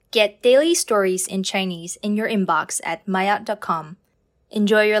Get daily stories in Chinese in your inbox at maayot.com.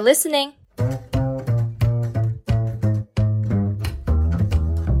 Enjoy your listening!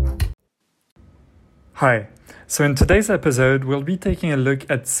 Hi, so in today's episode, we'll be taking a look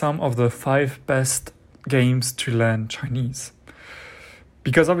at some of the 5 best games to learn Chinese.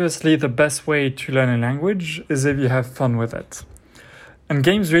 Because obviously the best way to learn a language is if you have fun with it. And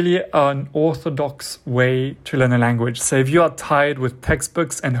games really are an orthodox way to learn a language. So if you are tired with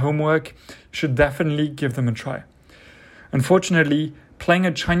textbooks and homework, you should definitely give them a try. Unfortunately, playing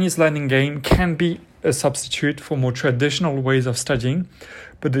a Chinese learning game can be a substitute for more traditional ways of studying,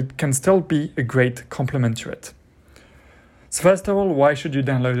 but it can still be a great complement to it. So first of all, why should you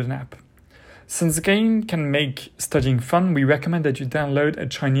download an app? Since the game can make studying fun, we recommend that you download a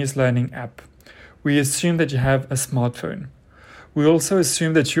Chinese learning app. We assume that you have a smartphone. We also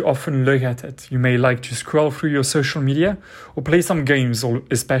assume that you often look at it. You may like to scroll through your social media or play some games,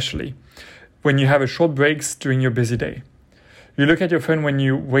 especially when you have a short breaks during your busy day. You look at your phone when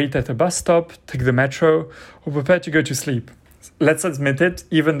you wait at a bus stop, take the metro, or prepare to go to sleep. Let's admit it,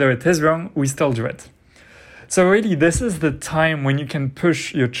 even though it is wrong, we still do it. So really, this is the time when you can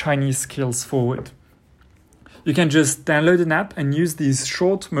push your Chinese skills forward. You can just download an app and use these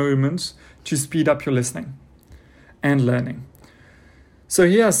short moments to speed up your listening and learning. So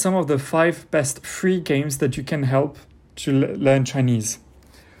here are some of the 5 best free games that you can help to learn Chinese.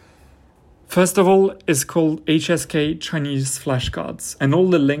 First of all is called HSK Chinese Flashcards, and all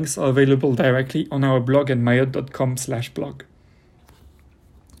the links are available directly on our blog at maayot.com/blog.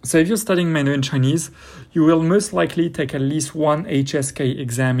 So if you're studying Mandarin Chinese, you will most likely take at least one HSK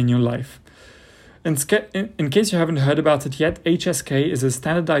exam in your life. In case you haven't heard about it yet, HSK is a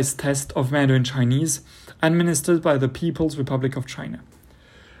standardized test of Mandarin Chinese administered by the People's Republic of China.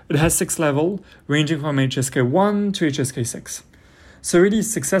 It has 6 levels, ranging from HSK 1 to HSK 6. So really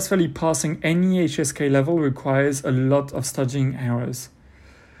successfully passing any HSK level requires a lot of studying hours.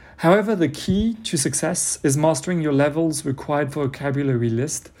 However, the key to success is mastering your levels required for vocabulary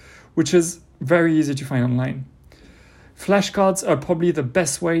list, which is very easy to find online. Flashcards are probably the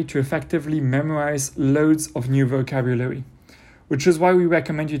best way to effectively memorize loads of new vocabulary, which is why we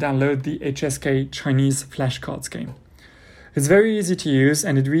recommend you download the HSK Chinese Flashcards game. It's very easy to use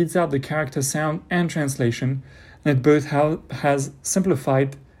and it reads out the character sound and translation, and it both has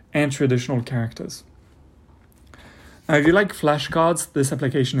simplified and traditional characters. Now, if you like flashcards, this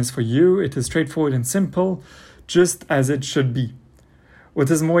application is for you. It is straightforward and simple, just as it should be. What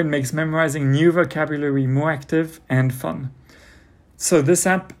is more, it makes memorizing new vocabulary more active and fun. So this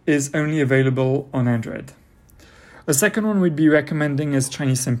app is only available on Android. A second one we'd be recommending is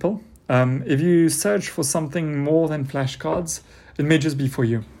Chinese Simple. If you search for something more than flashcards, it may just be for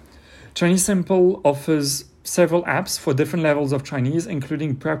you. Chinese Simple offers several apps for different levels of Chinese,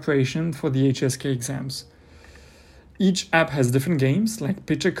 including preparation for the HSK exams. Each app has different games like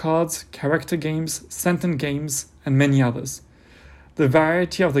picture cards, character games, sentence games, and many others. The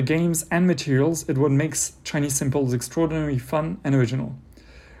variety of the games and materials is what makes Chinese Simple extraordinarily fun and original.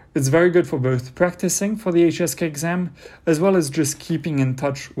 It's very good for both practicing for the HSK exam as well as just keeping in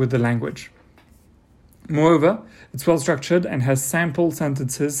touch with the language. Moreover, it's well structured and has sample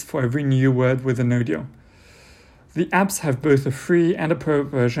sentences for every new word with an audio. The apps have both a free and a pro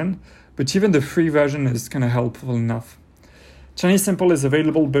version, but even the free version is kind of helpful enough. Chinese Simple is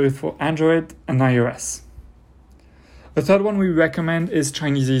available both for Android and iOS. The third one we recommend is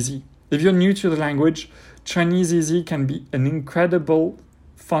Chinese Easy. If you're new to the language, Chinese Easy can be an incredible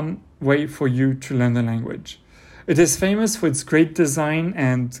fun way for you to learn the language. It is famous for its great design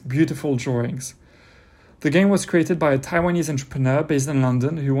and beautiful drawings. The game was created by a Taiwanese entrepreneur based in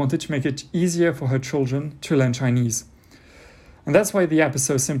London who wanted to make it easier for her children to learn Chinese. And that's why the app is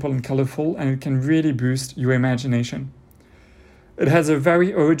so simple and colorful, and it can really boost your imagination. It has a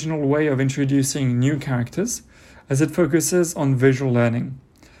very original way of introducing new characters, as it focuses on visual learning.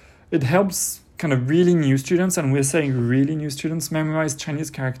 It helps kind of really new students, and we're saying really new students, memorize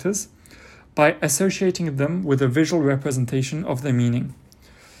Chinese characters by associating them with a visual representation of their meaning.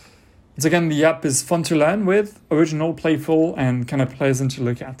 So again, the app is fun to learn with, original, playful, and kind of pleasant to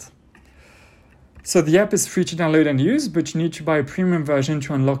look at. So the app is free to download and use, but you need to buy a premium version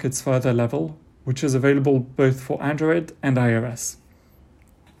to unlock its further level, which is available both for Android and iOS.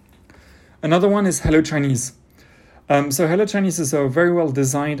 Another one is Hello Chinese. So Hello Chinese is a very well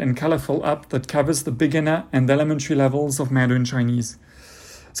designed and colorful app that covers the beginner and elementary levels of Mandarin Chinese.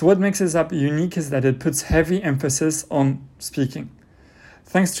 So what makes this app unique is that it puts heavy emphasis on speaking.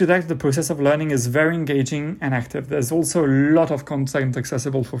 Thanks to that, the process of learning is very engaging and active. There's also a lot of content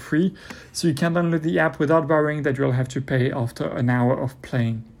accessible for free, so you can download the app without worrying that you'll have to pay after an hour of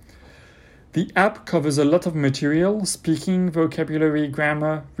playing. The app covers a lot of material: speaking, vocabulary,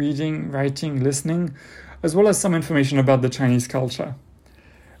 grammar, reading, writing, listening, as well as some information about the Chinese culture.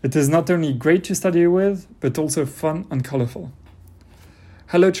 It is not only great to study with, but also fun and colorful.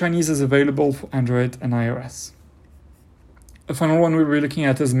 Hello Chinese is available for Android and iOS. The final one we'll be looking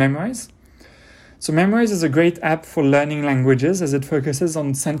at is Memrise. So Memrise is a great app for learning languages as it focuses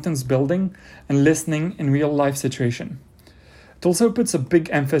on sentence building and listening in real-life situations. It also puts a big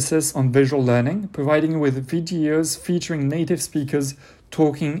emphasis on visual learning, providing you with videos featuring native speakers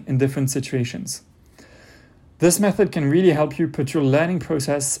talking in different situations. This method can really help you put your learning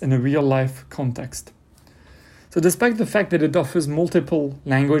process in a real-life context. So despite the fact that it offers multiple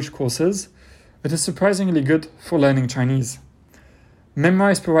language courses, it is surprisingly good for learning Chinese.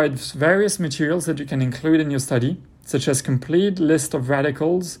 Memrise provides various materials that you can include in your study, such as complete list of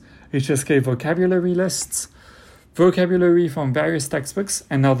radicals, HSK vocabulary lists, vocabulary from various textbooks,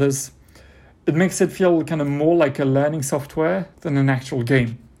 and others. It makes it feel kind of more like a learning software than an actual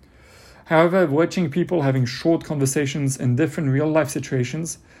game. However, watching people having short conversations in different real-life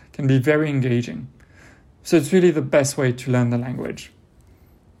situations can be very engaging. So it's really the best way to learn the language.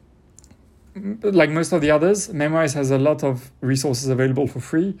 Like most of the others, Memrise has a lot of resources available for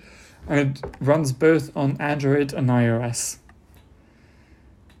free, and it runs both on Android and iOS.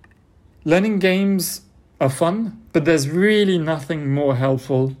 Learning games are fun, but there's really nothing more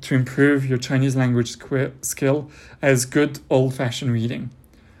helpful to improve your Chinese language skill as good old-fashioned reading.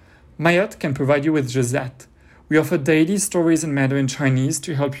 Maayot can provide you with just that. We offer daily stories in Mandarin Chinese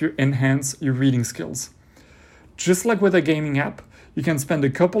to help you enhance your reading skills. Just like with a gaming app, you can spend a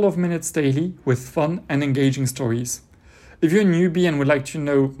couple of minutes daily with fun and engaging stories. If you're a newbie and would like to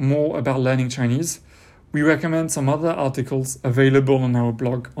know more about learning Chinese, we recommend some other articles available on our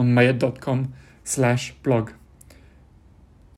blog on maayot.com/blog.